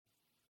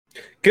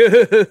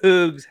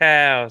Cougs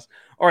house.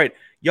 All right,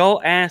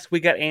 y'all asked, we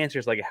got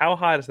answers like how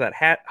hot is that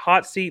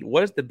hot seat?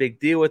 What is the big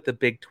deal with the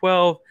Big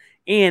 12?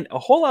 And a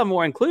whole lot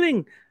more,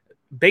 including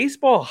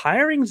baseball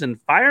hirings and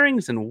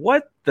firings and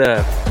what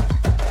the...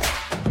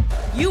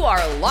 You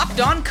are Locked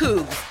On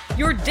Cougs,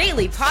 your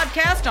daily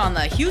podcast on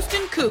the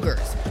Houston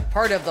Cougars,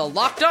 part of the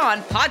Locked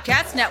On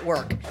Podcast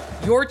Network,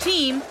 your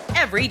team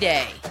every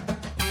day.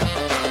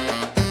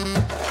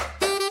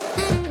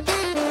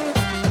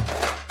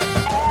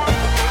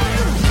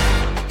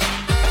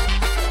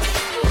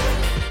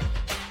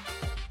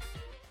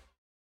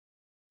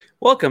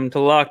 Welcome to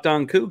Locked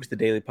On Cougs, the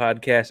daily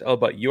podcast all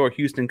about your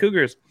Houston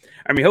Cougars.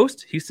 I'm your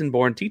host,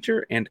 Houston-born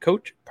teacher and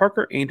coach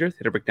Parker Andrews,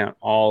 here to break down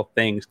all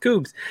things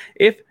Cougs.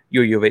 If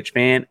you're a U of H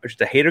fan or just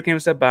a hater came to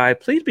stop by,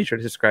 please be sure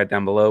to subscribe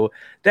down below.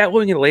 That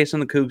way you get the latest on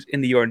the Cougs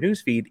into your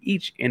newsfeed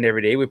each and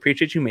every day. We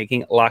appreciate you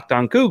making Locked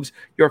On Cougs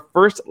your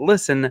first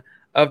listen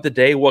of the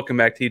day. Welcome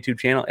back to the YouTube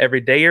channel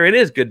every day here. It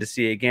is good to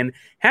see you again.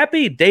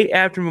 Happy day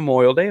after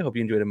Memorial Day. I hope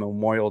you enjoyed a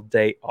Memorial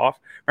Day off.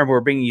 Remember,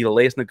 we're bringing you the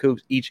latest in the Cougs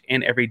each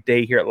and every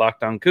day here at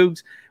Locked On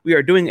Cougs. We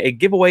are doing a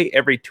giveaway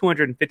every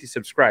 250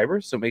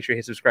 subscribers, so make sure you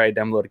hit subscribe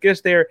down below to get us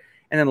there,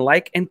 and then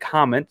like and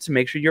comment to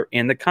make sure you're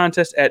in the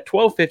contest. At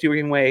 1250 we're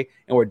giving away,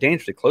 and we're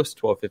dangerously close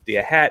to 1250,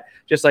 a hat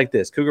just like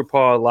this, Cougar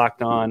Paw,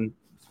 Locked On,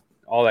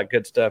 all that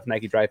good stuff,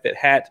 Nike Dry Fit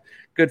hat,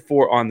 good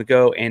for on the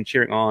go and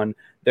cheering on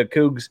the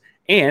Cougs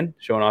and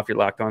showing off your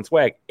Locked On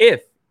swag.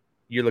 If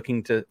you're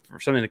looking for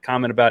something to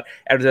comment about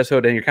after this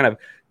episode and you're kind of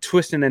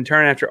twisting and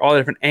turning after all the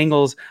different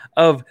angles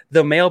of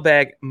the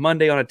Mailbag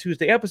Monday on a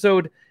Tuesday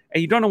episode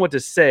and you don't know what to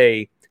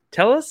say,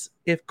 tell us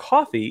if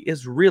coffee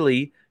is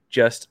really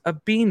just a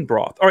bean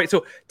broth. All right,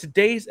 so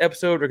today's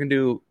episode, we're going to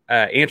do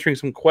answering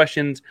some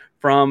questions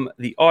from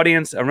the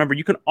audience. Remember,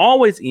 you can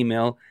always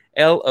email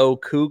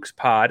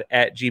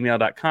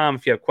locougspod@gmail.com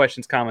if you have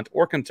questions, comments,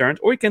 or concerns,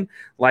 or you can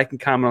like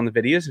and comment on the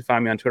videos. You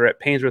find me on Twitter at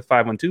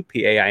Painsworth512,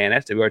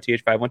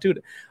 PAINSWRTH512.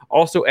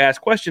 Also ask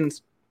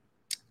questions.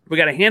 We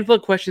got a handful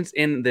of questions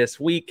in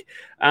this week,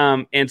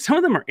 and some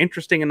of them are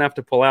interesting enough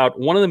to pull out.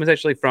 One of them is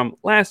actually from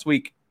last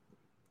week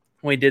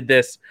when we did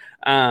this,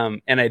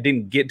 and I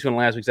didn't get to it in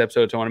last week's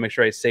episode, so I want to make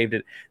sure I saved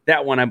it.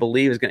 That one, I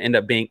believe, is going to end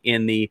up being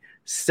in the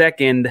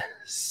second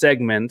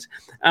segment.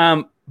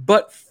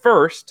 But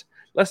first,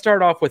 let's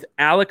start off with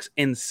Alex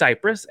in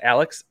Cyprus.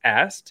 Alex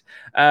asked,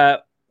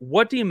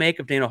 what do you make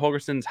of Dana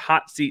Holgorsen's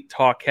hot seat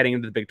talk heading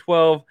into the Big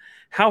 12?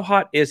 How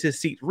hot is his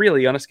seat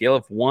really on a scale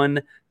of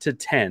 1 to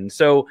 10?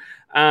 So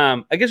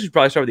I guess we should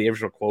probably start with the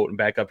original quote and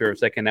back up here a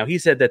second. Now, he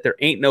said that there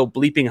ain't no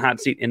bleeping hot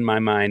seat in my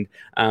mind.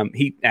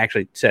 He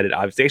actually said it,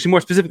 obviously. Actually,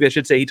 more specifically, I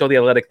should say, he told The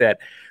Athletic that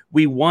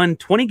we won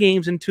 20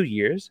 games in 2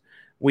 years.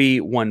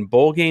 We won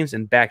bowl games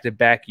in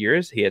back-to-back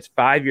years. He has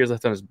 5 years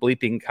left on his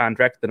bleeping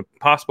contract with a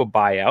possible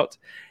buyout.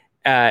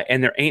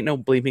 And there ain't no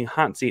bleeping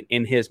hot seat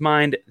in his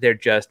mind. There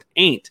just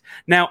ain't.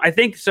 Now, I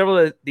think several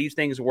of these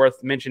things are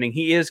worth mentioning.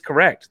 He is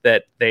correct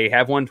that they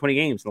have won 20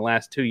 games in the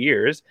last 2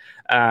 years,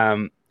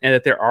 and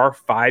that there are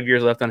 5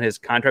 years left on his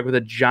contract with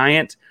a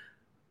giant,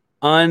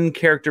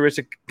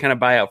 uncharacteristic kind of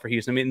buyout for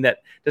Houston. I mean,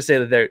 that to say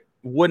that there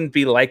wouldn't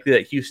be likely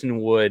that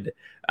Houston would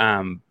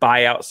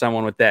buy out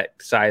someone with that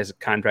size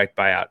contract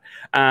buyout.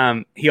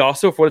 He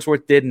also, for what it's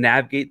worth, did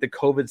navigate the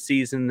COVID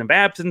season of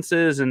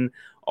absences and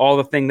all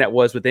the thing that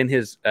was within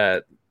his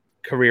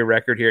career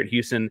record here at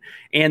Houston,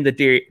 and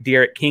the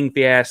Derek King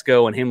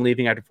fiasco and him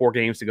leaving after 4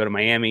 games to go to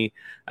Miami.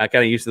 Kind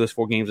of used to those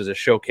 4 games as a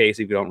showcase,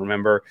 if you don't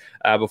remember,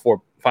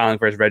 before filing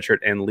for his red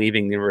shirt and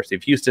leaving the University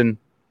of Houston.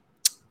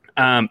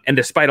 And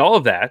despite all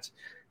of that,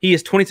 he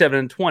is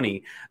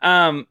 27-20.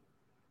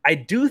 I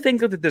do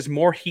think that there's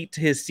more heat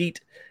to his seat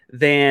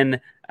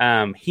than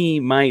he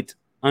might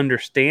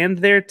understand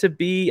there to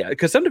be,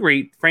 because some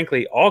degree,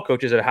 frankly, all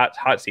coaches have a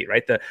hot seat,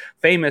 right? The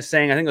famous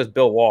saying, I think it was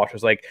Bill Walsh,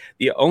 was like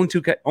the only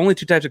two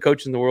types of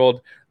coaches in the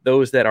world,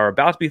 those that are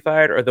about to be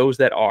fired or those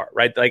that are,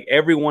 right? Like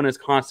everyone is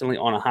constantly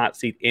on a hot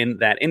seat in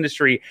that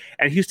industry.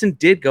 And Houston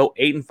did go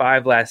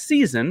 8-5 last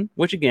season,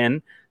 which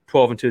again,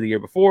 12-2 the year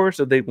before.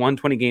 So they won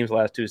 20 games the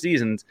last 2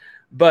 seasons,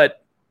 but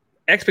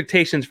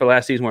expectations for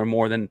last season were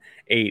more than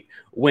 8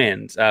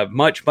 wins,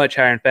 much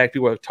higher. In fact,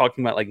 people were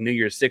talking about like New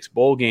Year's 6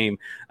 bowl game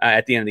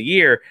at the end of the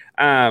year.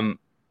 Dana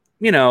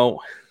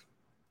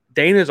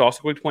is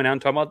also going to point out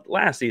and talk about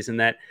last season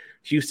that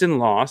Houston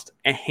lost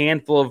a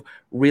handful of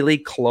really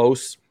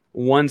close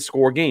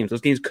 1-score games.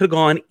 Those games could have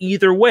gone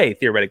either way,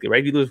 theoretically,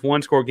 right? If you lose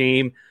 1-score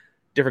game,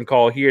 different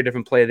call here,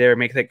 different play there,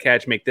 make that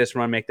catch, make this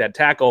run, make that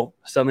tackle,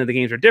 suddenly the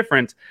games are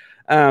different.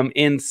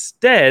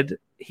 Instead,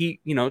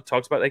 he,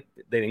 talks about like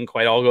they didn't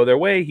quite all go their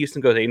way.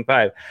 Houston goes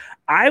 8-5.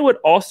 I would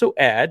also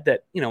add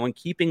that, when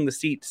keeping the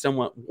seat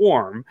somewhat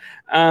warm,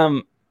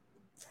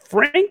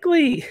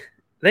 frankly,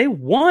 they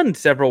won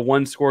several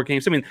 1-score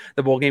games. I mean,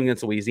 the bowl game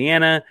against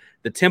Louisiana,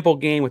 the Temple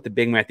game with the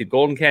big Matthew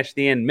Golden catch at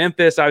the end,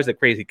 Memphis, obviously a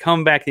crazy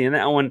comeback at the end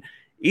of that one.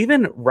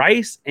 Even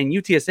Rice and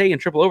UTSA in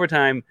triple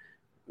overtime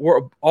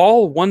were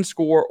all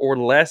 1-score or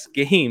less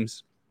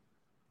games.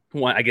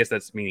 Well, I guess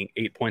that's meaning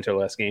 8 points or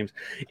less games.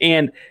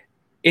 And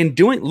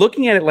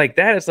looking at it like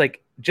that, it's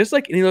like, just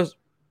like any of those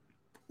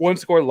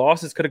one-score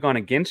losses could have gone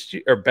against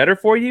you or better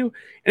for you,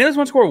 and those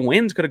one-score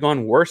wins could have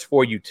gone worse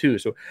for you too.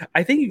 So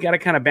I think you got to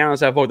kind of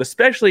balance out both,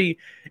 especially,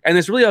 and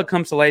this really all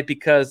comes to light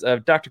because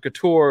of Dr.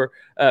 Couture,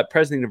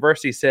 president of the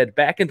university, said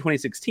back in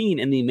 2016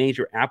 in the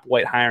major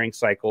Applewhite hiring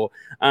cycle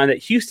that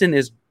Houston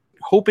is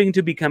hoping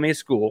to become a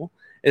school,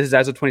 this is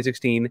as of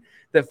 2016,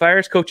 that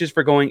fires coaches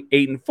for going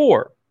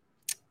 8-4.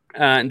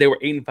 And they were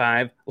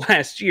 8-5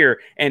 last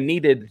year and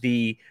needed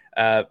the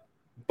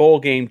bowl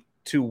game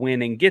to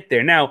win and get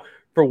there. Now,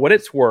 for what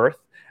it's worth,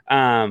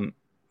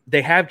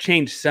 they have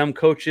changed some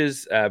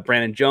coaches.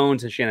 Brandon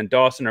Jones and Shannon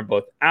Dawson are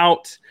both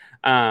out.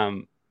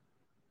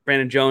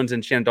 Brandon Jones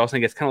and Shannon Dawson, I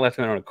guess, kind of left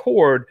on their own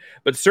accord,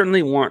 but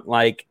certainly weren't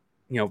like,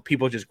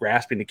 people just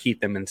grasping to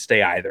keep them and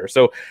stay either.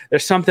 So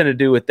there's something to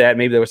do with that.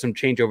 Maybe there was some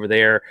change over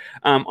there.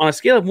 On a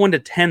scale of 1 to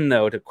 10,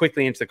 though, to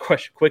quickly answer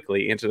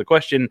the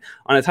question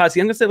on its hot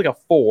seat, I'm going to say like a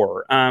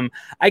 4.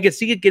 I could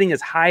see it getting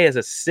as high as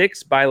a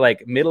 6 by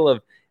like middle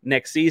of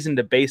next season,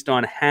 based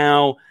on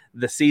how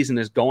the season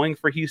is going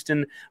for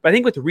Houston. But I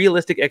think with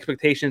realistic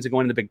expectations of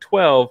going to the Big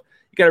 12,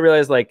 you got to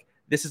realize like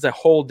this is a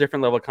whole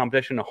different level of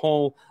competition, a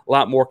whole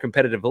lot more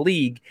competitive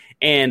league.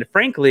 And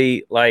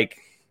frankly, like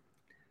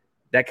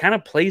that kind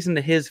of plays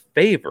into his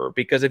favor,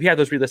 because if you have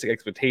those realistic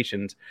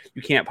expectations,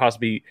 you can't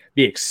possibly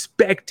be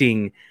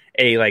expecting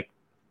a like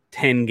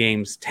 10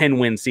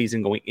 win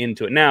season going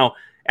into it. Now,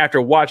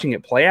 after watching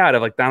it play out,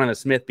 if like Donovan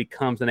Smith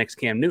becomes the next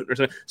Cam Newton or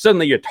something,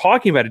 suddenly you're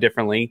talking about it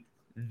differently.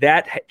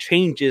 That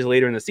changes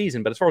later in the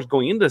season. But as far as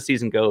going into the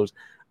season goes,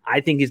 I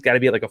think he's got to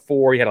be at like a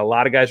 4. You had a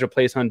lot of guys to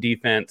replace on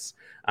defense.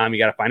 You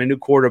got to find a new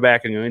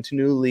quarterback and go into a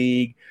new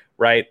league,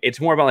 right?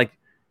 It's more about like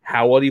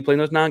how well do you play in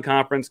those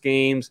non-conference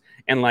games,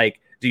 and like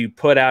do you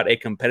put out a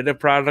competitive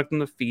product in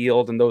the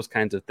field and those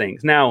kinds of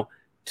things. Now,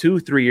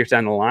 2-3 years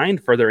down the line,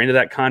 further into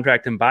that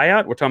contract and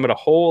buyout, we're talking about a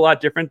whole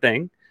lot different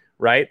thing,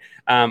 right?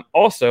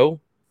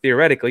 Also,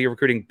 theoretically, you're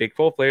recruiting Big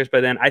 12 players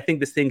by then. I think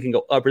this thing can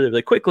go up really,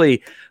 really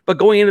quickly. But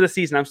going into the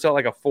season, I'm still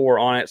like a 4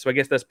 on it. So I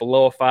guess that's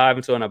below a 5.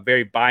 And so on a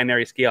very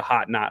binary scale,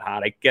 hot, not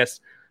hot, I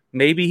guess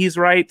maybe he's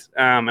right.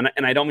 And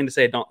I don't mean to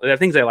say there are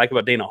things I like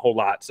about Dana a whole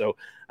lot. So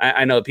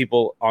I know that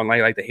people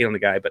online like to hate on the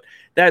guy, but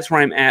that's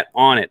where I'm at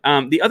on it.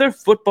 The other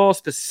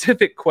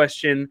football-specific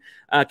question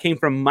came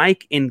from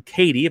Mike and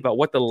Katie about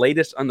what the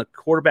latest on the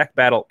quarterback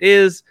battle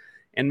is.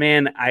 And,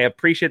 man, I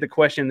appreciate the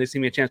question. They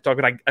gave me a chance to talk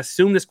about it. I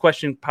assume this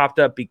question popped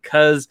up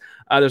because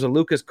there's a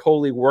Lucas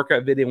Coley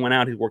workout video went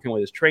out. He's working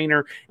with his trainer.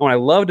 And what I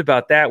loved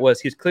about that was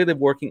he's clearly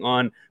working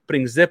on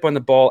putting zip on the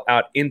ball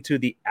out into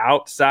the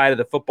outside of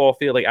the football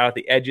field, like out at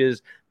the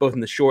edges, both in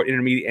the short,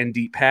 intermediate, and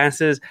deep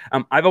passes.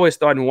 I've always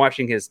thought in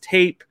watching his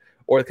tape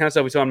or the kind of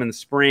stuff we saw him in the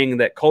spring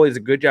that Coley does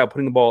a good job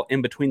putting the ball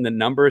in between the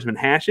numbers and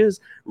hashes.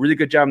 Really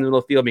good job in the middle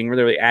of the field, being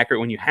really, really accurate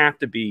when you have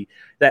to be.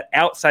 That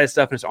outside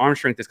stuff and his arm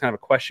strength is kind of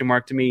a question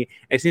mark to me.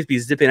 And it seems to be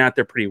zipping out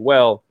there pretty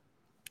well.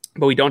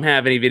 But we don't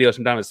have any videos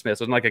from Donovan Smith,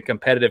 so it's like a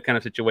competitive kind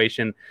of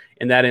situation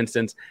in that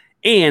instance.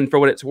 And for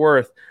what it's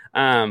worth,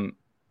 FanDuel,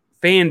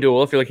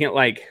 if you're looking at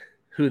like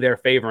who they're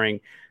favoring,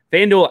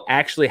 FanDuel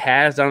actually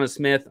has Donovan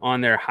Smith on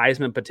their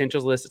Heisman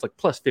potentials list. It's like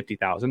plus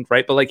 50,000,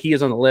 right? But like he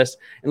is on the list,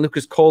 and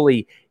Lucas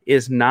Coley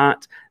is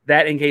not.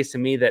 That indicates to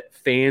me that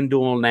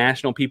FanDuel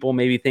national people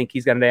maybe think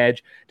he's got an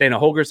edge. Dana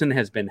Holgorsen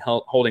has been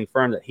holding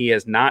firm that he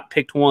has not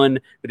picked one.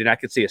 We did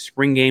not get to see a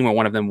spring game where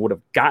one of them would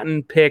have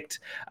gotten picked.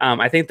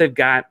 I think they've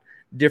got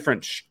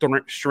different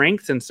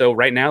strengths, and so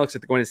right now it looks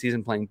like they're going to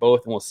season playing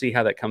both, and we'll see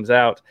how that comes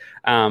out.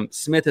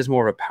 Smith is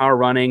more of a power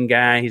running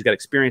guy. He's got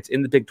experience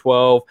in the Big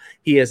 12.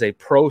 He is a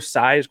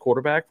pro-size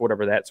quarterback, for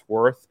whatever that's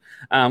worth.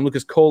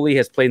 Lucas Coley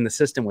has played in the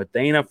system with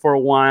Dana for a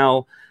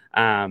while,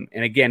 and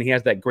again, he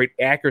has that great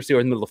accuracy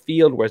over the middle of the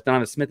field, whereas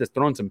Donovan Smith has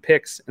thrown some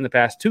picks in the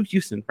past to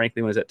Houston,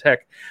 frankly, when he was at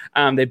Tech.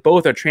 They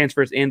both are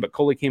transfers in, but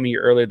Coley came a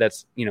year earlier.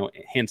 That's,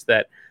 hints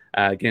that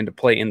getting to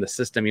play in the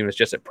system, even if it's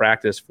just at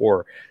practice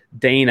for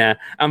Dana.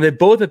 They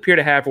both appear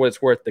to have, for what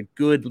it's worth, the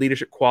good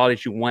leadership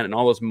qualities you want in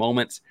all those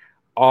moments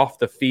off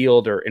the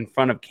field or in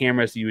front of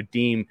cameras you would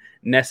deem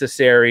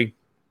necessary.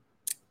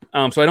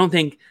 So I don't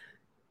think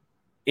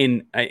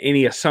in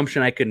any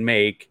assumption I could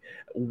make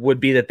would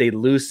be that they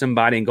lose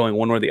somebody and going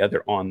one or the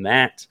other on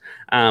that.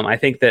 I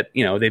think that,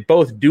 they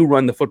both do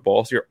run the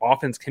football, so your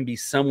offense can be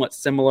somewhat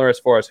similar as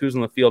far as who's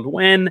on the field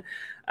when.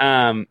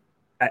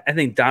 I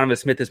think Donovan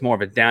Smith is more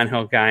of a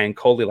downhill guy, and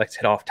Coley likes to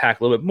hit off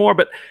tackle a little bit more,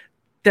 but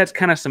that's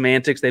kind of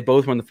semantics. They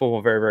both run the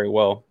football very, very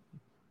well.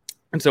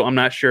 And so I'm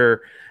not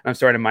sure. I'm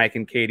sorry to Mike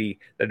and Katie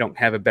that I don't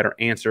have a better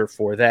answer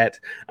for that.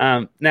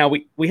 Now,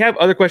 we have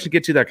other questions to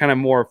get to that are kind of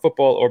more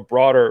football or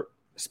broader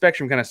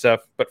spectrum kind of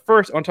stuff. But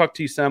first, I want to talk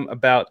to you some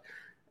about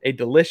a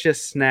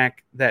delicious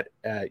snack that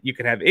you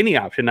can have any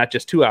option, not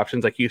just two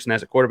options like Houston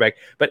has a quarterback,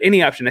 but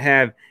any option to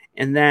have,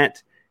 and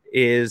that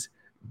is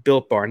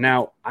Built Bar.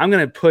 Now, I'm going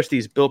to push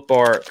these Built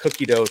Bar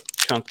cookie dough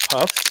chunk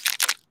puffs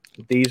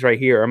These right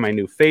here are my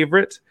new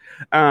favorite.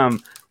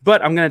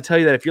 But I'm going to tell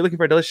you that if you're looking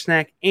for a delicious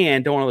snack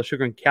and don't want all the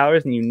sugar and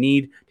calories and you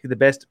need to the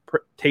best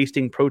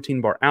tasting protein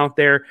bar out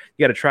there,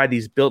 you got to try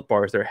these Built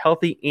Bars. They're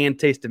healthy and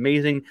taste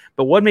amazing.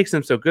 But what makes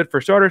them so good?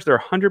 For starters, they're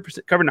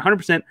 100% covered in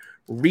 100%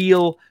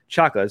 real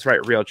chocolate. That's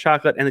right, real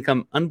chocolate. And they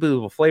come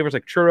unbelievable flavors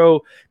like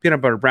churro,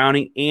 peanut butter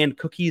brownie, and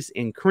cookies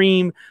and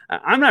cream.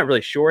 I'm not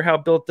really sure how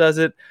Built does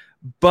it,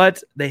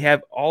 but they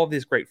have all of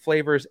these great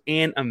flavors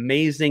and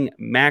amazing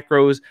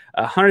macros.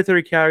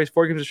 130 calories,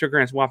 4 grams of sugar,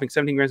 and whopping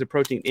 17 grams of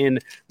protein in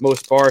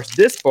most bars.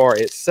 This bar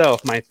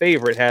itself, my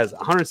favorite, has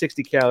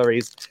 160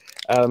 calories.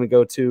 Let me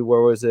go to,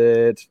 where was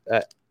it?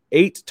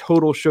 8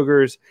 total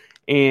sugars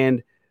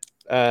and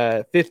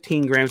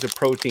 15 grams of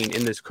protein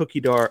in this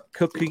cookie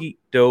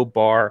dough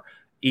bar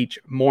each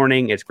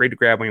morning. It's great to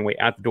grab on your way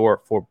out the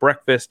door for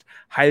breakfast.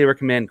 Highly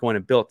recommend going to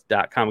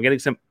built.com and getting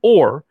some,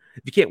 or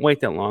if you can't wait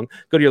that long,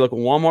 go to your local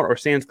Walmart or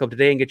Sam's Club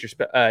today and get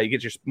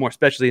your more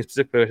specialty and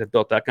specific flavors at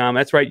built.com.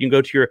 That's right. You can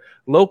go to your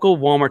local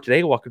Walmart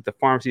today, walk up to the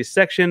pharmacy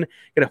section,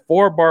 get a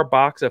 4-bar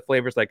box of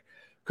flavors like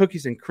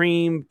cookies and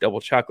cream, double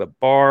chocolate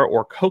bar,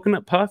 or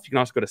coconut puff. You can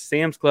also go to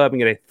Sam's Club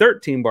and get a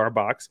 13-bar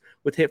box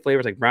with hit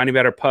flavors like brownie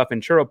batter puff and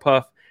churro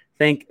puff.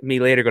 Thank me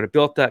later. Go to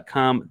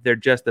built.com. They're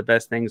just the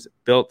best things.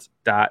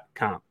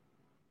 Built.com.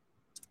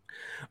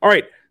 All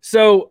right.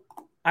 So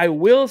I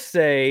will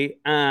say,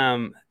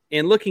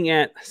 in looking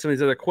at some of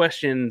these other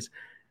questions,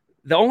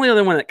 the only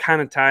other one that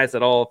kind of ties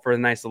it all for a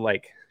nice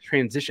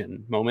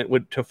transition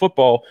moment to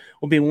football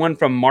will be one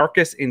from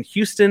Marcus in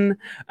Houston.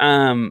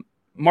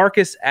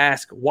 Marcus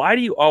asked, why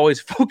do you always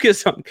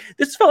focus on –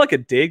 this felt like a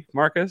dig,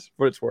 Marcus,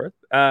 for what it's worth.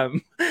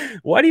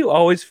 Why do you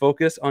always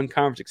focus on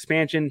conference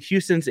expansion?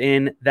 Houston's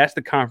in. That's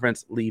the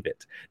conference. Leave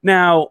it.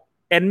 Now,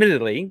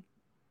 admittedly,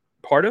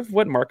 part of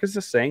what Marcus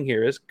is saying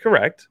here is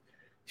correct.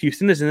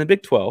 Houston is in the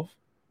Big 12.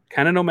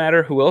 Kind of no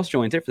matter who else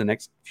joins it for the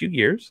next few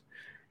years.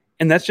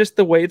 And that's just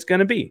the way it's going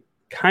to be,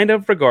 kind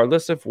of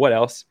regardless of what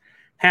else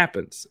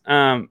happens.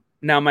 Now,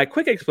 my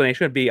quick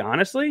explanation would be,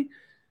 honestly,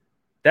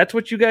 that's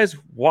what you guys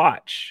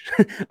watch.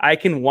 I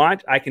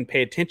can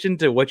pay attention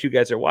to what you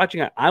guys are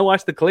watching. I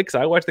watch the clicks,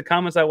 I watch the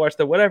comments, I watch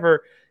the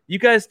whatever. You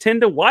guys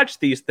tend to watch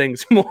these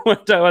things more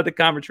about the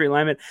conference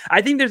realignment.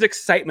 I think there's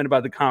excitement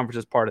about the conference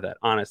as part of that,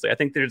 honestly. I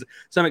think there's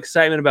some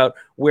excitement about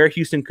where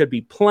Houston could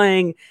be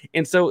playing.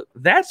 And so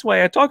that's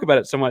why I talk about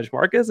it so much,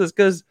 Marcus, is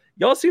because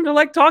y'all seem to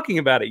like talking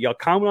about it. Y'all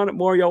comment on it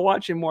more, y'all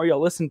watch it more,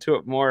 y'all listen to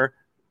it more.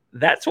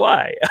 That's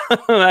why.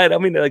 I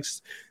don't mean to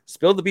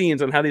spill the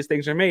beans on how these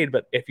things are made,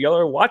 but if y'all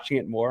are watching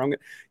it more,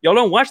 y'all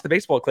don't watch the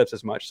baseball clips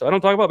as much, so I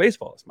don't talk about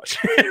baseball as much.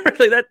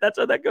 Really, that's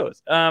how that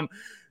goes.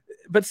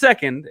 But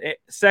second,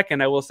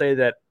 I will say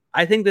that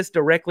I think this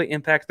directly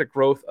impacts the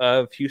growth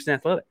of Houston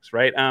athletics,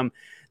 right?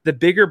 The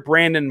bigger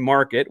brand and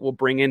market will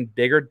bring in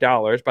bigger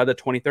dollars by the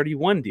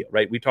 2031 deal,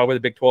 right? We talk about the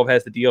Big 12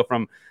 has the deal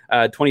from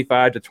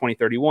 25 to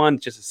 2031,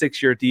 it's just a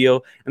 6-year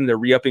deal, and they're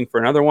re-upping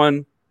for another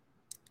one.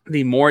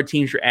 The more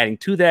teams you're adding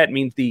to that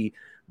means the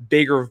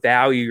bigger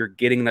value you're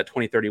getting in that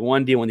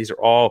 2031 deal when these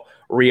are all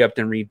re-upped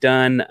and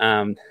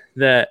redone.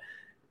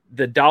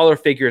 The dollar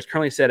figure is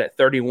currently set at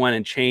 31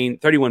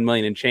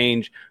 million and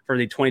change for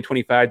the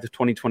 2025 to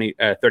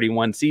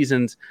 2031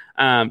 seasons.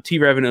 T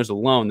revenues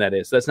alone, that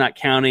is. So that's not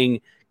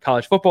counting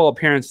college football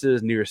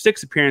appearances, New Year's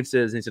Six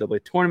appearances,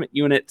 NCAA tournament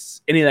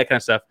units, any of that kind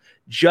of stuff.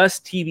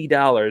 Just TV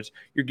dollars,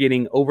 you're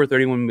getting over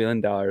 $31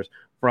 million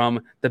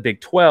from the Big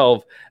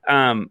 12.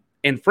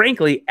 And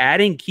frankly,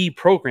 adding key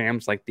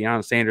programs like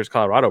Deion Sanders'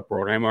 Colorado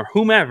program or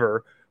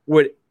whomever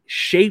would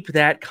shape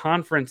that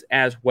conference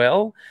as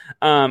well.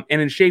 And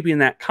in shaping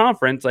that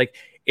conference,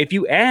 if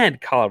you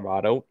add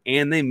Colorado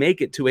and they make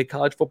it to a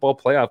college football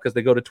playoff because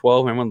they go to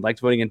 12, everyone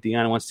likes voting in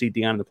Deion and wants to see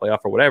Deion in the playoff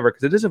or whatever,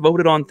 because it is a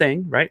voted on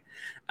thing, right?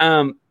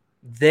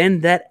 Then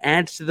that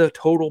adds to the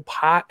total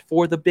pot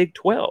for the Big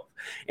 12.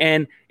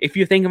 And if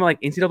you think about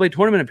NCAA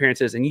tournament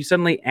appearances and you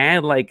suddenly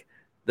add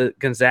the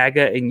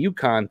Gonzaga and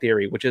UConn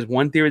theory, which is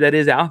one theory that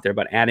is out there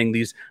about adding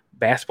these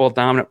basketball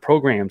dominant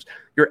programs,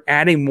 you're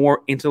adding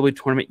more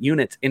NCAA tournament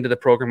units into the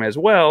program as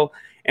well.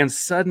 And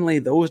suddenly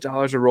those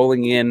dollars are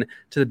rolling in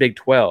to the Big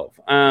 12.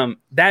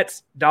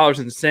 That's dollars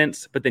and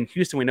cents. But then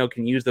Houston, we know,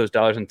 can use those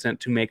dollars and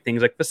cents to make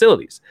things like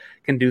facilities,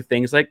 can do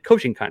things like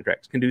coaching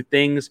contracts, can do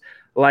things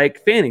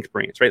like fan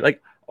experience, right?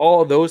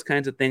 All those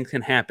kinds of things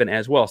can happen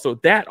as well. So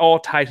that all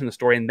ties in the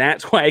story, and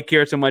that's why I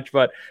care so much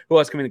about who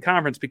else coming to the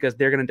conference, because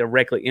they're going to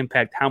directly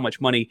impact how much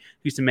money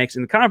Houston makes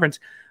in the conference.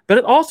 But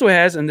it also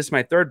has, and this is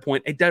my third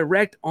point, a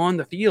direct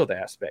on-the-field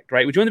aspect,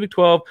 right? We joined the Big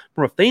 12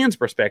 from a fan's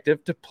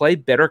perspective to play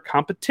better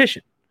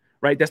competition,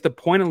 right? That's the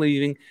point of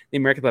leaving the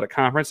American Athletic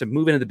Conference and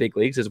moving into the big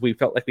leagues, as we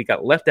felt like we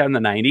got left out in the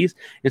 90s.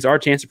 It's our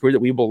chance to prove that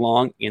we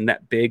belong in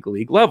that big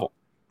league level.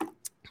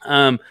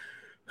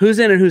 Who's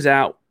in and who's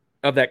out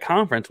of that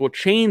conference will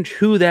change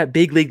who that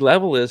big league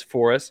level is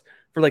for us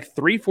for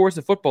 3/4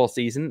 of football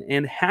season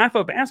and half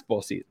of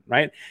basketball season,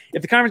 right?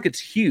 If the conference gets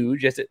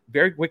huge, as it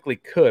very quickly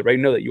could, right?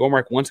 You know that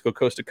Yormark wants to go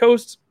coast to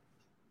coast.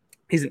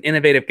 He's an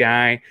innovative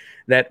guy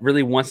that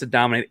really wants to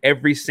dominate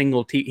every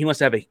single team. He wants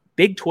to have a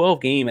Big 12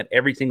 game at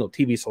every single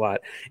TV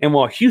slot. And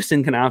while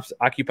Houston can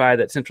occupy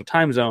that central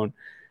time zone,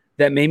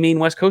 that may mean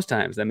West Coast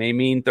times. That may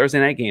mean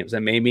Thursday night games.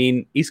 That may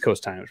mean East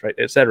Coast times, right,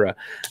 et cetera.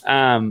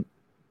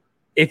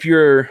 If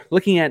you're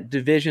looking at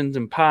divisions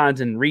and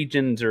pods and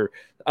regions or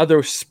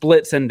other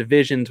splits and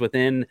divisions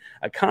within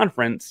a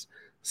conference,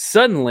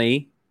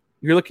 suddenly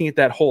you're looking at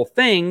that whole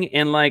thing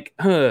and like,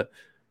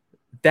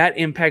 that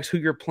impacts who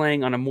you're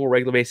playing on a more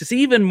regular basis,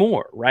 even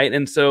more, right?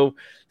 And so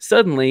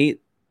suddenly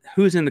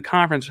who's in the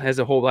conference has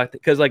a whole lot,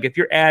 because like if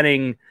you're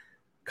adding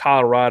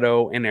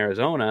Colorado and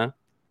Arizona,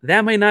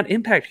 that might not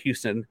impact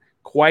Houston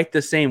quite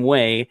the same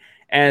way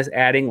as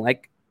adding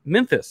like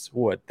Memphis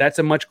would. That's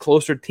a much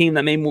closer team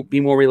that may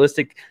be more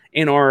realistic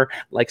in our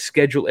like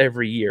schedule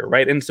every year,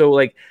 right? And so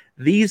like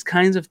these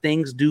kinds of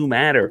things do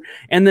matter.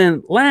 And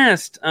then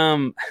last,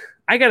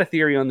 I got a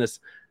theory on this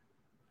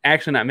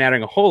actually not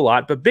mattering a whole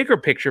lot, but bigger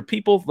picture,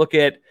 people look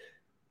at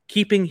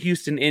keeping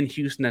Houston in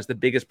Houston as the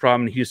biggest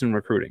problem in Houston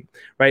recruiting,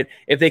 right?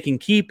 If they can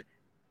keep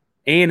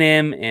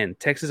A&M and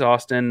Texas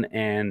Austin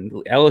and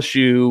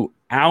LSU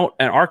out,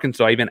 and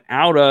Arkansas even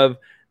out of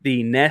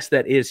the nest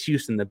that is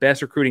Houston, the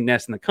best recruiting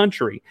nest in the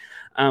country,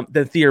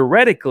 then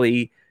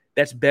theoretically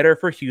that's better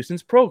for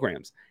Houston's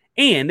programs.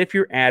 And if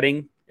you're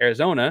adding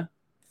Arizona,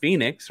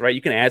 Phoenix, right,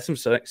 you can add some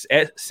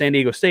San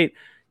Diego State,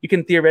 you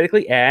can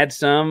theoretically add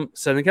some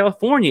Southern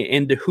California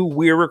into who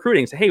we're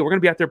recruiting. Say, hey, we're going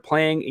to be out there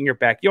playing in your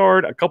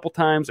backyard a couple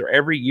times or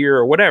every year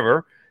or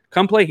whatever.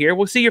 Come play here.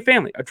 We'll see your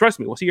family. Trust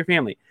me, we'll see your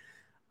family.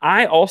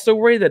 I also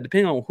worry that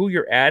depending on who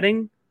you're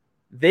adding,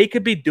 they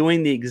could be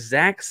doing the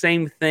exact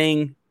same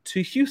thing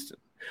to Houston,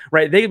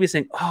 right? They could be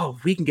saying, oh,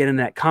 if we can get in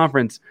that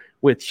conference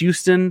with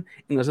Houston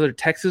and those other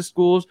Texas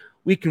schools,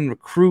 we can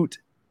recruit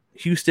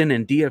Houston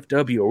and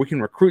DFW, or we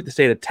can recruit the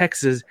state of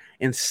Texas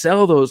and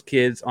sell those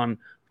kids on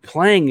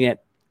playing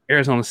at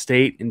Arizona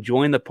State,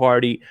 enjoying the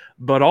party,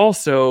 but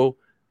also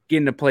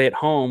getting to play at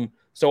home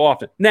so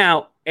often.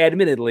 Now,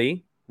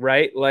 admittedly,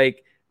 right,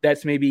 like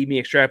that's maybe me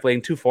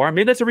extrapolating too far.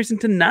 Maybe that's a reason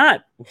to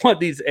not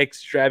want these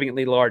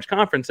extravagantly large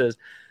conferences.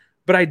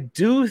 But I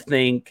do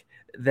think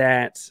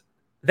that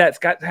that's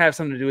got to have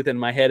something to do with it in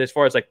my head as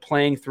far as like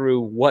playing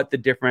through what the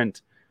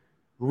different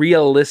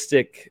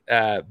realistic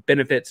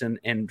benefits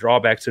and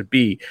drawbacks would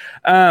be.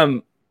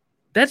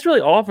 That's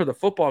really all for the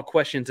football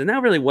questions. And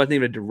that really wasn't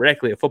even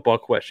directly a football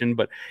question,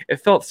 but it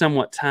felt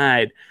somewhat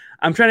tied.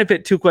 I'm trying to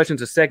fit 2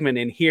 questions a segment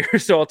in here.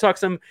 So I'll talk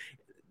some.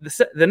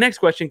 The next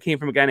question came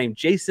from a guy named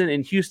Jason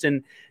in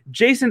Houston.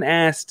 Jason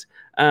asked,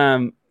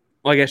 well,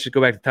 I guess I should go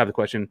back to the top of the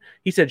question.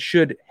 He said,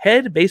 should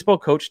head baseball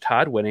coach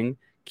Todd Winning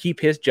keep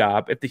his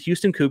job if the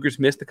Houston Cougars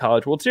missed the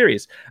College World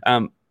Series?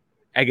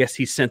 I guess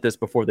he sent this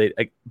before they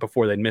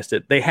missed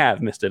it. They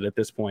have missed it at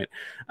this point.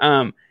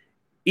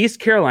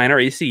 East Carolina, or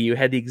ECU,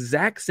 had the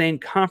exact same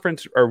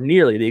conference, or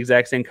nearly the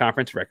exact same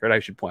conference record.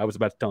 I was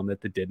about to tell them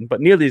that they didn't,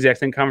 but nearly the exact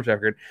same conference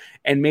record,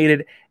 and made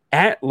it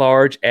at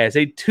large as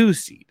a 2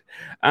 seed.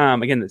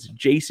 Again, this is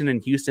Jason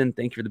in Houston.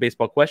 Thank you for the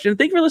baseball question.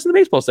 Thank you for listening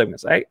to baseball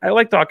segments. I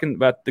like talking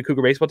about the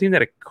Cougar baseball team. They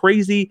had a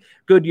crazy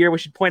good year. We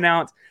should point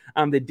out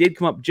they did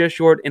come up just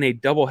short in a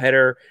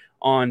doubleheader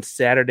on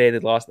Saturday. They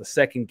lost the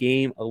second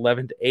game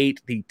 11-8.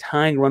 The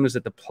tying run was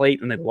at the plate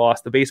when they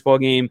lost the baseball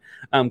game.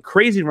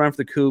 Crazy run for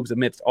the Cougs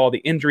amidst all the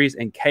injuries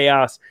and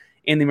chaos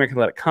in the American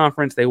Athletic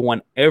Conference. They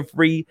won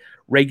every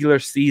regular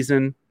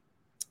season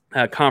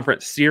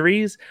conference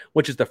series,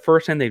 which is the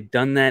first time they've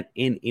done that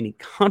in any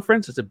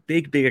conference. It's a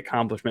big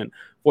accomplishment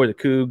for the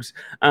Cougs.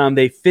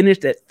 They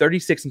finished at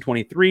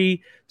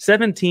 36-23,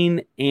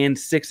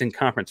 17-6 in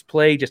conference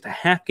play, just a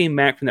half game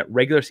back from that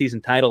regular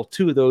season title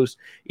to those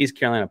East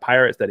Carolina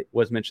Pirates that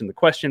was mentioned in the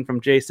question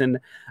from Jason.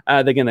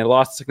 Again, they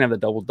lost the second half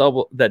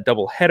of that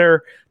double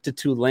header to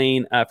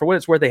Tulane. For what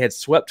it's worth, they had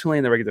swept Tulane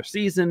in the regular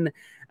season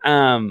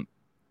and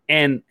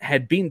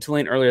had beaten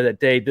Tulane earlier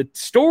that day. The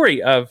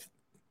story of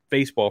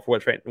baseball, for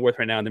what's worth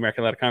right now in the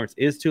American Athletic Conference,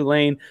 is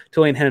Tulane.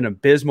 Tulane had an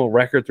abysmal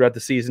record throughout the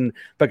season,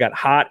 but got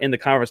hot in the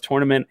conference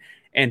tournament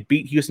and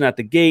beat Houston at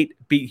the gate,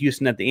 beat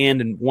Houston at the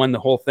end, and won the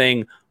whole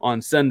thing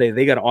on Sunday.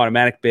 They got an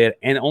automatic bid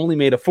and only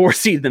made a 4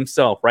 seed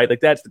themselves, right? Like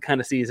that's the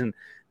kind of season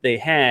they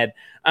had.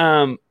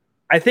 I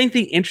think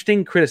the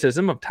interesting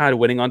criticism of Todd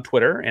Winning on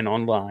Twitter and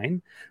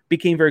online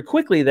became very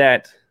quickly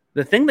that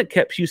the thing that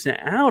kept Houston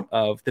out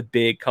of the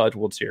big College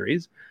World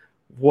Series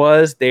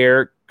was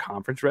their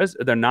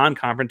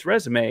non-conference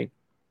resume,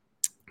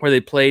 where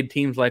they played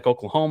teams like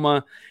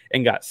Oklahoma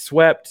and got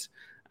swept.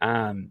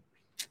 Who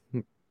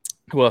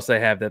else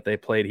they have that they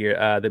played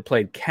here? They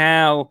played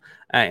Cal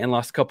and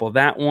lost a couple of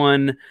that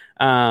one.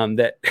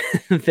 That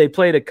they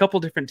played a couple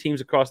different teams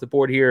across the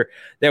board here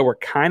that were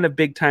kind of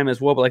big time as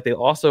well, but like they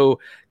also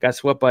got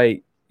swept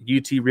by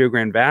UT Rio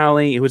Grande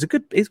Valley. It was a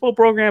good baseball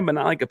program, but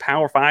not like a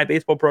Power 5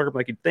 baseball program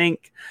like you'd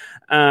think.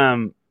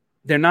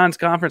 Their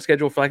non-conference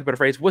schedule, for lack of a better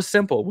phrase, was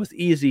simple, was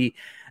easy.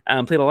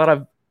 Played a lot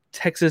of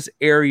Texas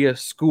area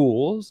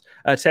schools,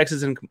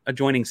 Texas and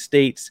adjoining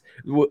states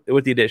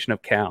with the addition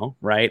of Cal,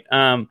 right?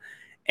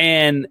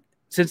 And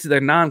since their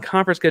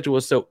non-conference schedule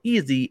was so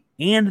easy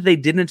and they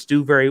didn't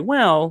do very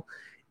well,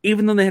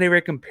 even though they had a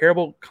very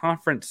comparable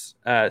conference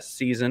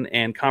season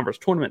and conference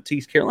tournament to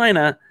East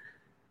Carolina,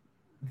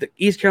 the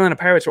East Carolina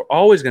Pirates were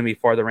always going to be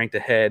farther ranked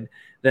ahead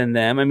than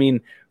them. I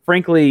mean,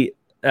 frankly,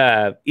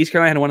 East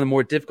Carolina had one of the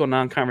more difficult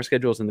non-conference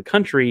schedules in the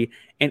country,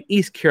 and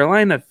East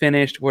Carolina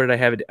finished, where did I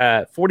have it,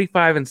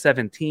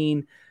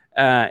 45-17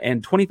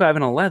 and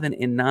 25-11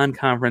 in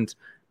non-conference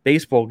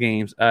baseball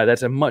games.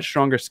 That's a much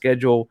stronger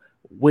schedule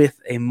with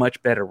a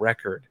much better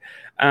record.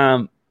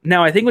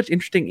 Now, I think what's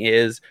interesting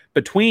is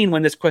between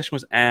when this question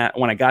was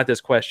when I got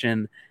this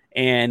question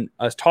and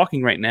us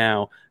talking right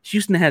now,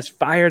 Houston has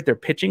fired their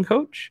pitching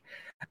coach.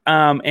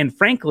 And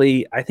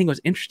frankly, I think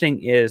what's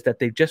interesting is that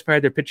they've just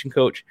fired their pitching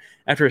coach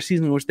after a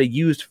season in which they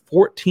used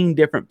 14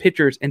 different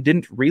pitchers and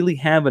didn't really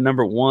have a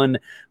number one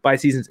by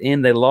season's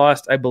end. They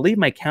lost, I believe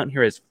my count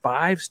here is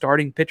 5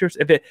 starting pitchers.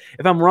 If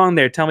I'm wrong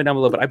there, tell me down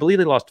below, but I believe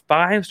they lost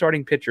 5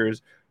 starting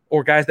pitchers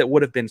or guys that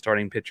would have been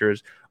starting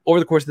pitchers over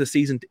the course of the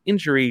season to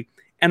injury.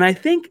 And I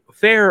think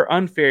fair or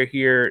unfair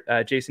here,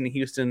 Jason in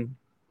Houston,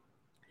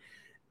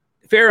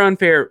 fair or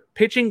unfair,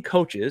 pitching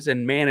coaches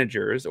and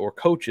managers or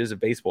coaches of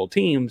baseball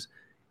teams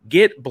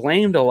get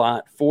blamed a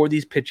lot for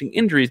these pitching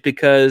injuries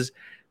because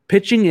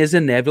pitching is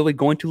inevitably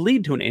going to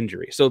lead to an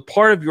injury. So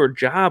part of your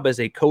job as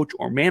a coach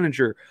or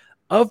manager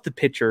of the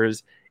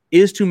pitchers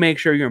is to make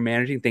sure you're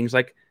managing things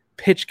like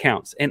pitch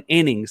counts and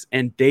innings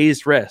and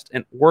days rest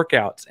and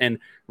workouts and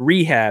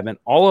rehab and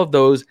all of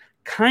those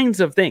kinds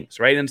of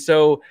things, right? And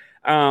so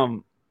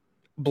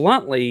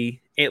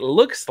bluntly, it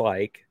looks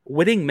like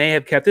Whitting may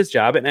have kept his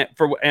job. And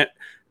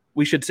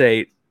we should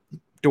say,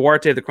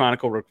 Duarte of the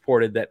Chronicle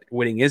reported that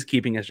Whitting is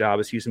keeping his job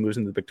as Houston moves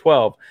into the Big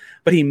 12,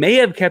 but he may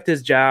have kept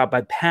his job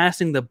by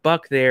passing the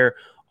buck there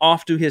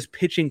off to his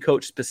pitching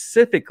coach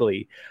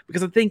specifically,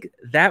 because I think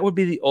that would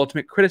be the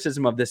ultimate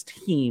criticism of this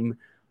team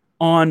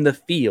on the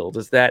field,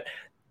 is that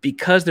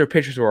because their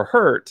pitchers were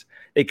hurt,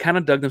 they kind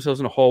of dug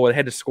themselves in a hole where they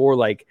had to score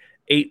like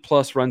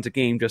 8+ runs a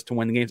game just to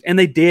win the games. And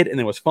they did, and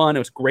it was fun. It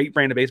was a great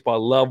brand of baseball.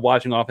 I love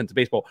watching offensive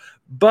baseball.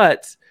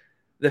 But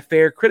the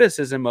fair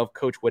criticism of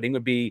Coach Whitting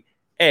would be,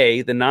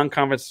 A, the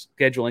non-conference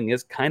scheduling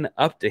is kind of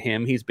up to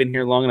him. He's been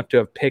here long enough to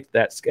have picked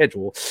that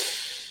schedule.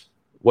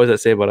 What does that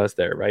say about us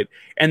there, right?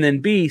 And then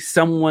B,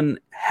 someone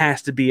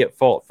has to be at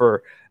fault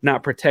for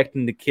not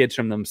protecting the kids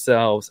from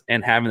themselves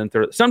and having them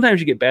throw. Sometimes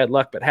you get bad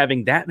luck, but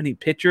having that many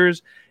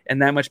pitchers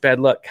and that much bad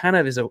luck kind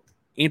of is a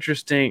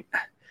interesting,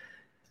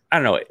 I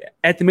don't know,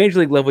 at the major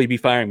league level, you'd be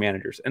firing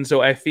managers. And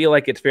so I feel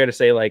like it's fair to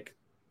say, like,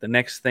 the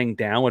next thing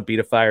down would be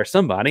to fire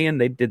somebody, and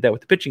they did that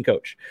with the pitching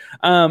coach.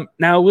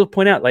 Now, we'll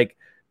point out, like,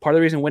 part of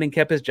the reason Whitting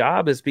kept his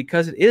job is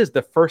because it is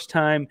the first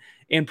time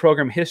in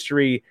program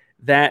history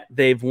that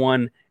they've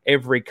won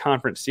every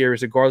conference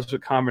series, regardless of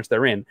what conference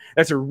they're in.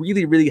 That's a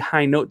really, really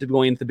high note to be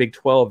going into the Big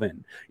 12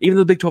 in. Even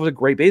though the Big 12 is a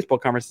great baseball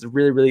conference, it's a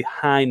really, really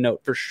high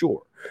note for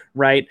sure,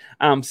 right?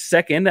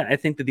 Second, I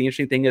think that the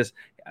interesting thing is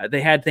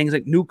they had things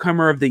like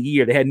newcomer of the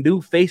year. They had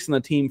new face on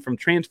the team from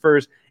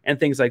transfers and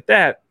things like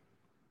that.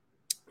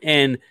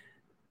 And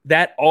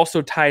that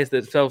also ties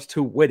themselves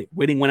to Whitting.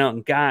 Whitting went out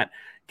and got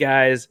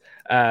guys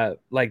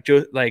like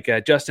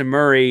Justin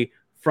Murray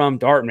from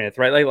Dartmouth,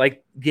 right?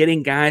 Like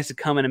getting guys to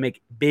come in and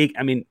make big.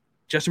 I mean,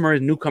 Justin Murray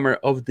is newcomer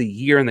of the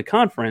year in the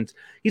conference.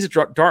 He's a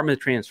Dartmouth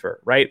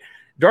transfer, right?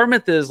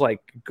 Dartmouth is like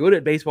good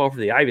at baseball for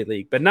the Ivy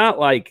League, but not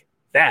like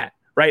that,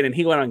 right? And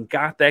he went out and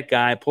got that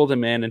guy, pulled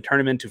him in, and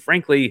turned him into,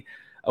 frankly,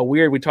 a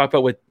weird. We talked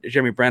about with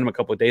Jeremy Branham a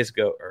couple of days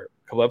ago or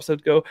a couple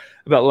episodes ago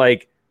about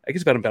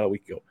about a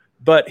week ago.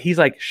 But he's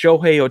like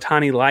Shohei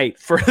Ohtani light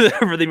for the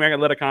American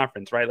Athletic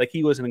Conference, right? Like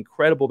he was an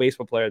incredible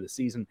baseball player this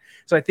season.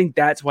 So I think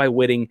that's why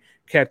Whitting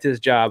kept his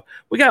job.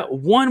 We got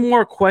one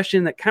more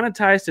question that kind of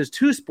ties to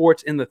 2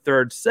 sports in the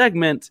third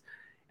segment,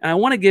 and I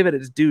want to give it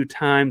its due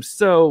time.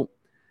 So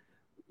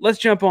let's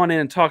jump on in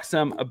and talk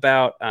some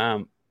about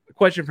a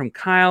question from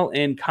Kyle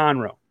in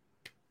Conroe.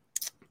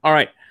 All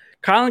right.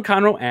 Kyle in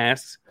Conroe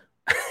asks,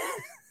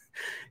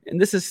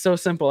 and this is so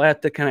simple, I have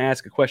to kind of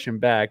ask a question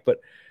back,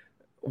 but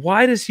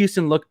why does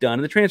Houston look done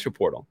in the transfer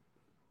portal?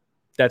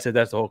 That's it.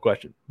 That's the whole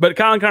question. But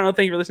Colin Connell,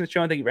 thank you for listening to the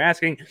show and thank you for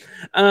asking.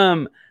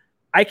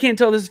 I can't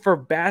tell if this is for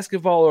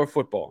basketball or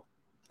football.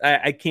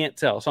 I can't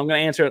tell. So I'm going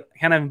to answer it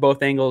kind of in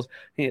both angles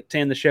to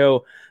end the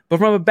show. But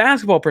from a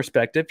basketball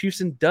perspective,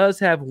 Houston does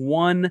have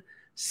one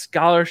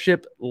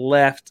scholarship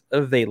left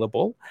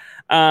available.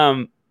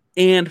 And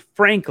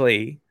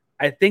frankly,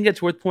 I think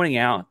it's worth pointing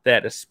out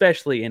that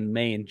especially in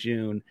May and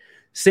June,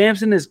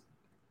 Sampson is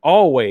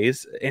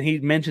always, and he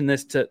mentioned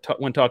this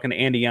when talking to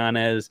Andy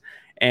Yanez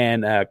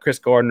and Chris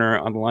Gardner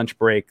on the lunch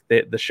break,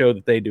 the show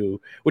that they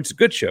do, which is a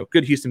good show,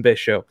 good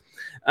Houston-based show.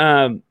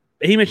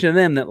 He mentioned to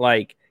them that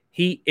like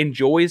he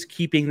enjoys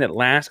keeping that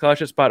last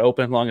scholarship spot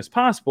open as long as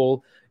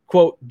possible,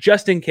 quote,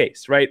 just in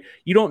case, right?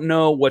 You don't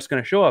know what's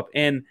going to show up.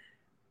 And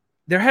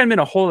there hadn't been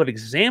a whole lot of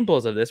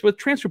examples of this, with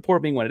transfer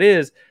portal being what it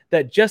is,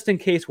 that just in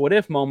case what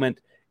if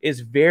moment is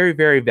very,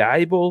 very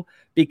valuable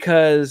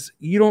because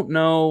you don't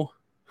know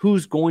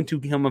who's going to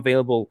become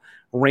available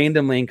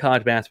randomly in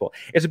college basketball.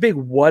 It's a big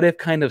what if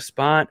kind of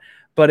spot,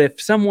 but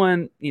if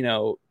someone,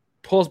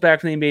 pulls back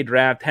from the NBA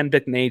draft,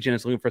 10-pick an agent,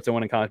 is looking for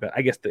someone in college basketball.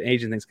 I guess the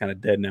agent thing's kind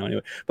of dead now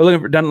anyway. But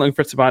looking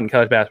for a spot in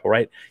college basketball,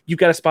 right? You've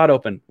got a spot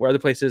open where other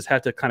places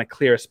have to kind of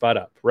clear a spot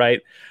up,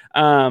 right?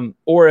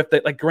 Or if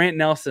like Grant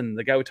Nelson,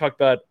 the guy we talked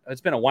about,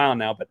 it's been a while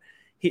now, but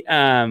he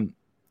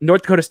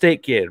North Dakota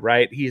State kid,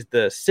 right? He's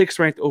the 6th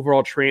ranked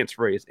overall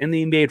transfer. He's in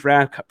the NBA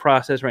draft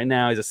process right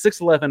now. He's a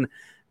 6'11"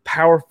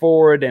 power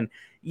forward, and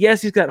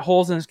yes, he's got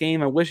holes in his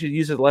game. I wish he'd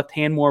use his left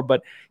hand more,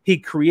 but he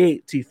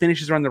creates. He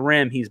finishes around the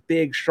rim. He's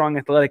big, strong,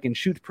 athletic, and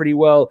shoots pretty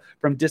well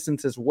from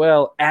distance as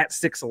well at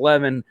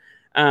 6'11".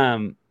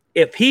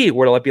 If he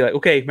were to be like,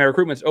 okay, my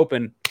recruitment's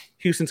open,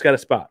 Houston's got a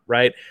spot,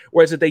 right?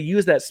 Whereas if they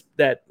use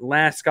that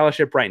last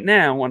scholarship right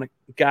now on a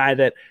guy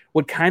that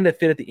would kind of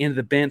fit at the end of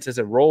the bench as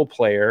a role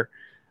player,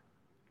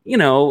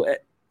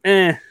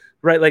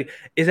 right? Like,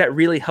 is that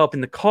really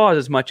helping the cause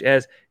as much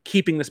as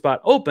keeping the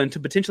spot open to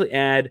potentially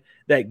add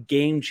that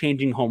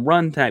game-changing home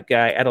run type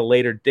guy at a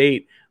later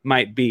date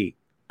might be?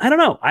 I don't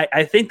know.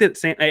 I think that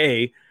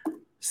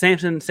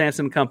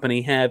Sampson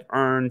Company have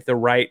earned the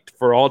right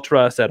for all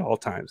trust at all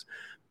times.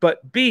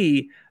 But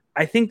B,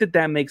 I think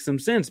that makes some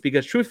sense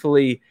because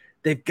truthfully,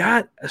 they've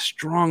got a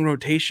strong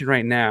rotation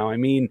right now. I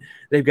mean,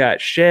 they've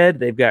got Shed,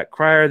 they've got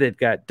Cryer, they've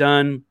got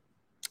Dunn,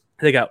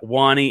 they got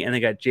Wani, and they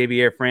got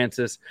Javier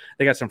Francis.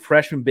 They got some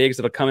freshman bigs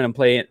that'll come in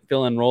and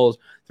fill in roles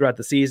throughout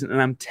the season.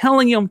 And I'm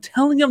telling you,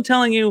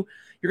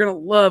 you're going to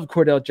love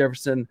Cordell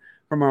Jefferson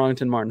from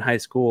Arlington Martin High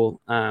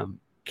School.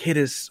 Kid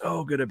is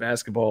so good at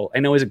basketball. I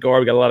know he's a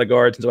guard. We got a lot of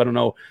guards, and so I don't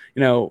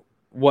know,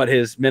 what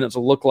his minutes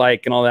will look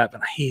like and all that,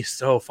 but he's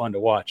so fun to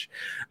watch.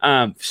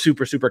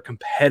 Super, super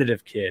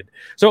competitive kid.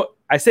 So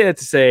I say that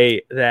to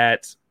say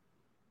that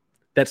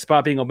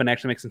spot being open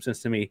actually makes some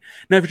sense to me.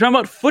 Now, if you're talking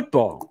about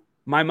football,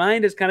 my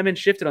mind has kind of been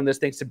shifted on this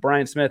thanks to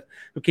Brian Smith,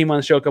 who came on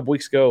the show a couple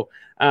weeks ago.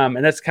 And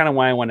that's kind of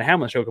why I wanted to have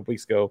him on the show a couple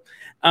weeks ago.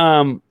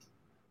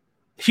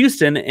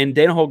 Houston and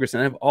Dana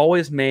Holgorsen have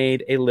always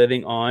made a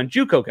living on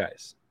JUCO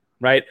guys,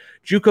 right?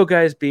 JUCO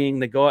guys being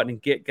they go out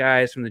and get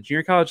guys from the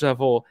junior college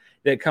level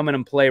that come in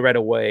and play right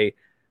away,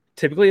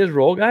 typically as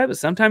role guy, but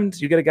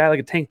sometimes you get a guy like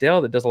a Tank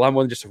Dell that does a lot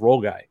more than just a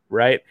role guy,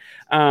 right?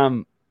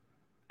 I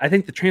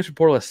think the transfer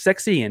portal is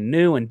sexy and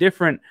new and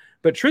different,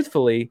 but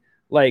truthfully,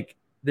 like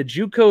the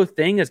JUCO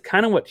thing is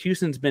kind of what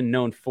Houston's been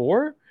known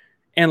for,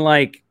 and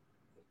like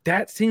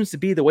that seems to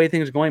be the way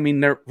things are going. I mean,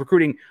 they're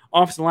recruiting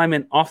offensive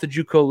linemen off the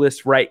JUCO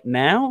list right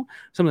now.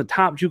 Some of the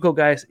top JUCO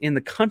guys in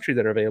the country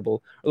that are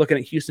available are looking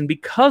at Houston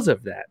because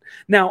of that.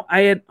 Now,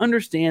 I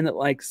understand that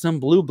like some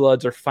blue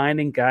bloods are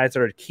finding guys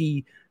that are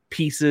key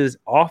pieces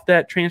off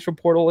that transfer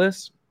portal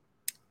list,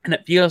 and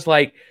it feels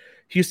like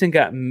Houston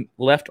got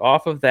left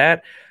off of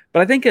that.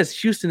 But I think as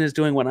Houston is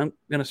doing what I'm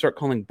going to start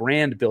calling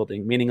brand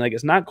building, meaning like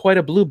it's not quite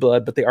a blue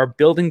blood, but they are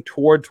building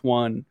towards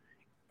one,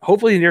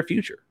 hopefully in the near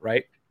future,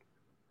 right?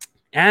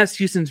 As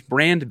Houston's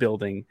brand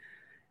building,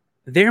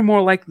 they're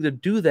more likely to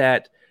do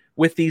that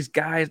with these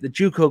guys, the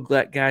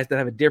JUCO guys that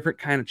have a different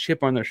kind of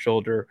chip on their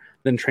shoulder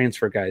than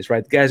transfer guys,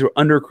 right? The guys who were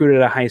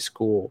under-recruited at high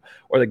school,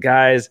 or the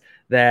guys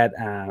that,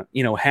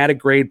 had a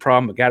grade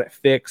problem but got it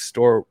fixed,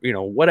 or,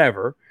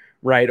 whatever,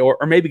 right? Or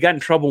maybe got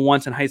in trouble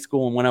once in high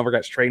school and went over,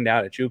 got straightened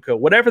out at JUCO.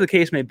 Whatever the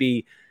case may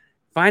be,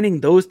 finding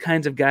those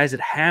kinds of guys that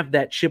have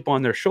that chip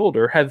on their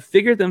shoulder, have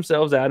figured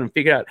themselves out and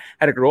figured out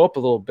how to grow up a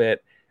little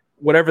bit,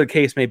 whatever the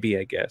case may be,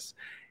 I guess,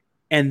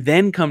 and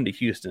then come to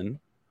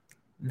Houston,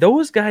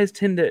 those guys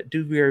tend to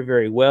do very,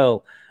 very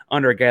well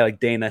under a guy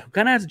like Dana, who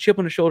kind of has a chip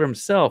on his shoulder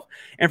himself.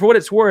 And for what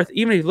it's worth,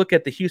 even if you look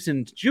at the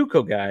Houston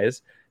JUCO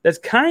guys, that's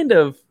kind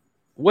of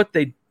what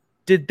they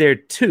did there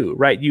too,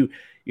 right? You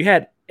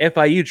had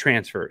FIU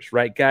transfers,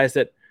 right? Guys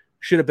that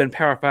should have been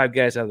Power 5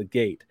 guys out of the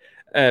gate.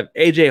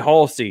 AJ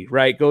Halsey,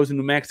 right, goes to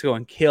New Mexico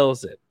and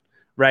kills it,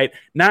 right?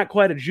 Not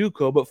quite a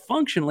JUCO, but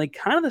functionally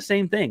kind of the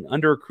same thing,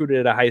 under-recruited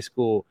at a high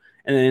school,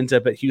 and then ends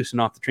up at Houston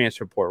off the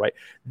transfer portal, right?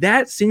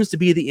 That seems to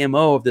be the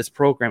MO of this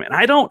program, and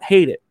I don't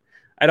hate it.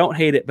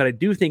 But I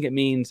do think it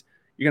means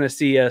you're going to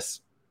see us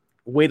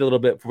wait a little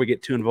bit before we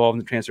get too involved in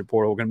the transfer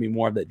portal. We're going to be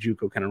more of that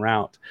JUCO kind of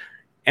route.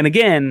 And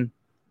again,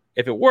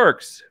 if it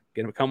works,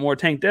 going to become more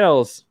Tank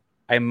Dells,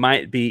 I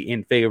might be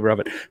in favor of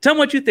it. Tell me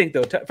what you think,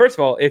 though. First of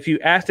all, if you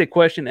asked a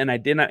question and I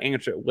did not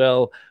answer it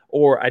well,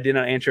 or I did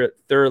not answer it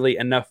thoroughly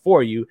enough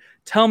for you,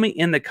 tell me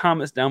in the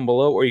comments down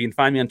below, or you can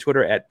find me on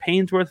Twitter at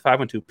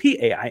Painsworth512,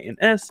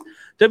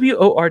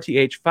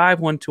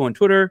 PAINSWORTH512 on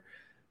Twitter,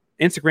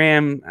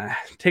 Instagram,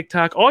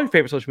 TikTok, all your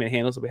favorite social media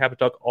handles. We'll be happy to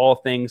talk all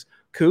things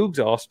Cougs.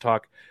 I'll also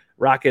talk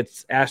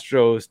Rockets,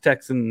 Astros,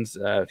 Texans,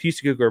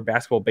 Houston Cougar,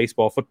 basketball,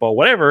 baseball, football,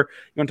 whatever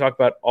you want to talk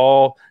about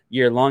all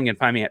year long. You can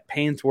find me at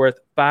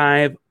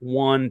Painsworth512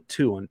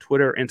 on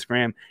Twitter,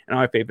 Instagram, and all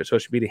my favorite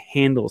social media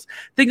handles.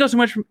 Thank you so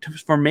much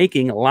for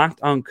making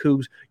Locked on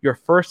Cougs your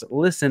first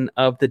listen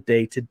of the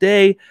day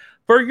today.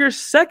 For your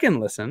second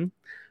listen,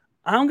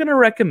 I'm going to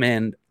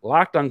recommend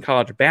Locked On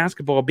College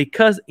Basketball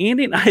because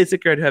Andy and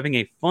Isaac are having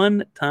a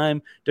fun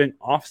time doing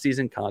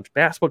off-season college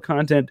basketball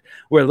content.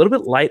 We're a little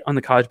bit light on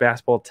the college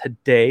basketball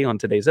today on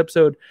today's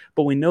episode,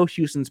 but we know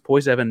Houston's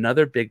poised to have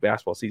another big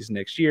basketball season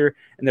next year,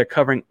 and they're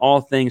covering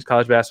all things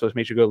college basketball. So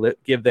make sure you go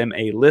give them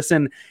a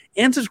listen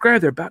and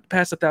subscribe. They're about to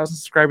pass 1,000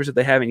 subscribers if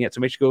they haven't yet, so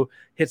make sure you go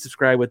hit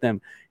subscribe with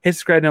them. Hit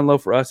subscribe down low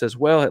for us as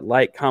well. Hit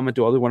like, comment,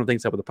 do all the wonderful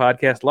things up with the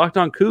podcast. Locked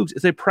On Cougs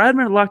is a proud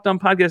member of the Locked On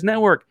Podcast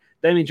Network.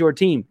 That means your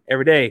team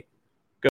every day.